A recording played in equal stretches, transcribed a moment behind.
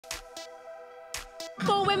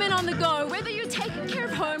For women on the go, whether you're taking care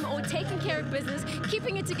of home or taking care of business,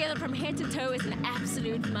 keeping it together from head to toe is an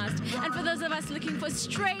absolute must. And for those of us looking for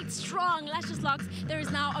straight, strong, luscious locks, there is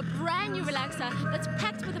now a brand new relaxer that's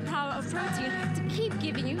packed with the power of protein to keep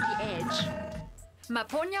giving you the edge.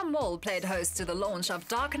 Maponya Mall played host to the launch of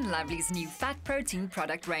Dark and Lovely's new fat protein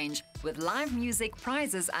product range, with live music,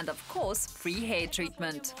 prizes and, of course, free hair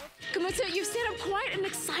treatment. Kamuto, you've set up quite an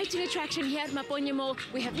exciting attraction here at Maponya Mall.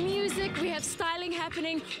 We have music, we have styling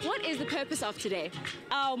happening. What is the purpose of today?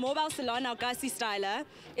 Our mobile salon, our Gussie Styler,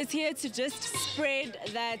 is here to just spread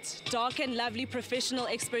that dark and lovely professional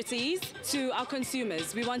expertise to our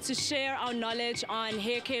consumers. We want to share our knowledge on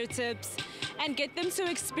hair care tips and get them to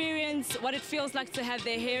experience what it feels like to have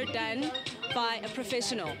their hair done by a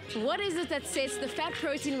professional. What is it that sets the fat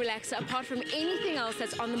protein relaxer apart from anything else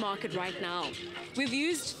that's on the market right now? We've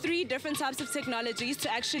used 3 different types of technologies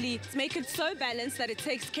to actually make it so balanced that it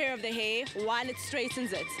takes care of the hair while it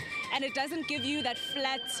straightens it. And it doesn't give you that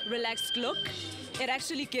flat, relaxed look. It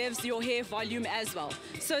actually gives your hair volume as well.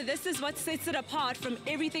 So this is what sets it apart from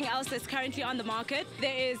everything else that's currently on the market.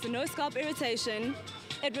 There is no scalp irritation.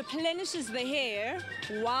 It replenishes the hair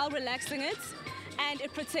while relaxing it, and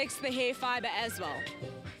it protects the hair fiber as well.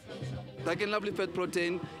 Dark and Lovely Fat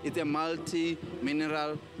Protein is a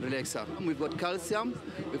multi-mineral relaxer. We've got calcium,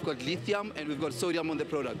 we've got lithium, and we've got sodium on the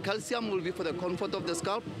product. Calcium will be for the comfort of the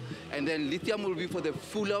scalp, and then lithium will be for the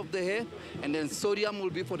fuller of the hair, and then sodium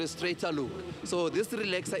will be for the straighter look. So this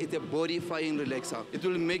relaxer is a body-fying relaxer. It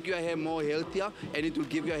will make your hair more healthier, and it will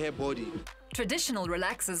give your hair body. Traditional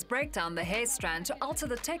relaxers break down the hair strand to alter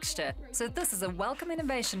the texture, so this is a welcome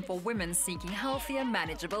innovation for women seeking healthier,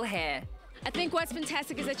 manageable hair. I think what's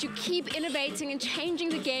fantastic is that you keep innovating and changing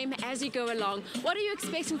the game as you go along. What are you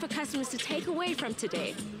expecting for customers to take away from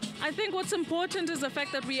today? I think what's important is the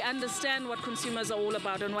fact that we understand what consumers are all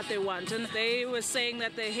about and what they want. And they were saying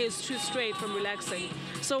that their hair is too straight from relaxing.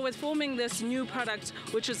 So with forming this new product,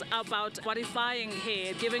 which is about bodifying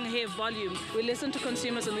hair, giving hair volume, we listen to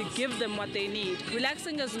consumers and we give them what they need.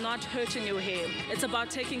 Relaxing is not hurting your hair. It's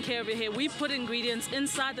about taking care of your hair. We put ingredients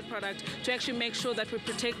inside the product to actually make sure that we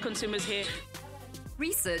protect consumers' hair.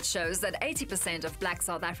 Research shows that 80% of Black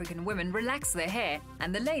South African women relax their hair,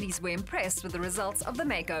 and the ladies were impressed with the results of the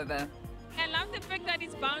makeover. I love the fact that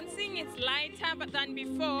it's bouncing, it's lighter than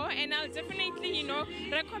before, and I'll definitely,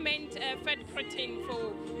 recommend fat protein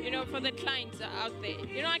for the clients out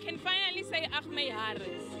there. I can finally say, my hair.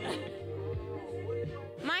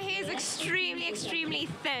 My hair is extremely, extremely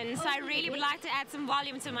thin, so I really would like to add some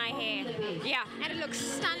volume to my hair. Yeah, and it looks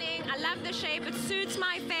stunning. I love the shape. It suits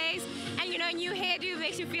my face. And new hairdo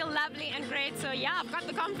makes you feel lovely and great. So yeah, I've got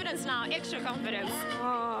the confidence now, extra confidence.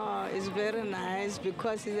 Oh, it's very nice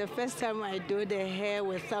because it's the first time I do the hair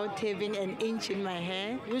without having an inch in my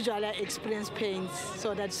hair. Usually I experience pains,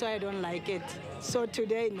 so that's why I don't like it. So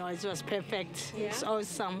today, no, it was perfect. Yeah. It's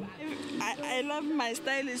awesome. I love my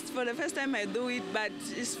stylist. For the first time I do it, but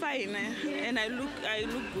it's fine, and I look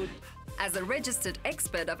good. As a registered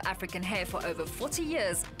expert of African hair for over 40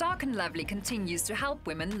 years, Dark and Lovely continues to help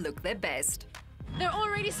women look their best. There are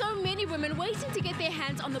already so many women waiting to get their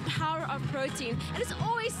hands on the power of protein. And it's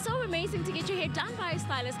always so amazing to get your hair done by a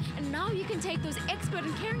stylist. And now you can take those expert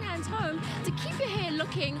and caring hands home to keep your hair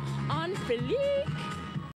looking on fleek.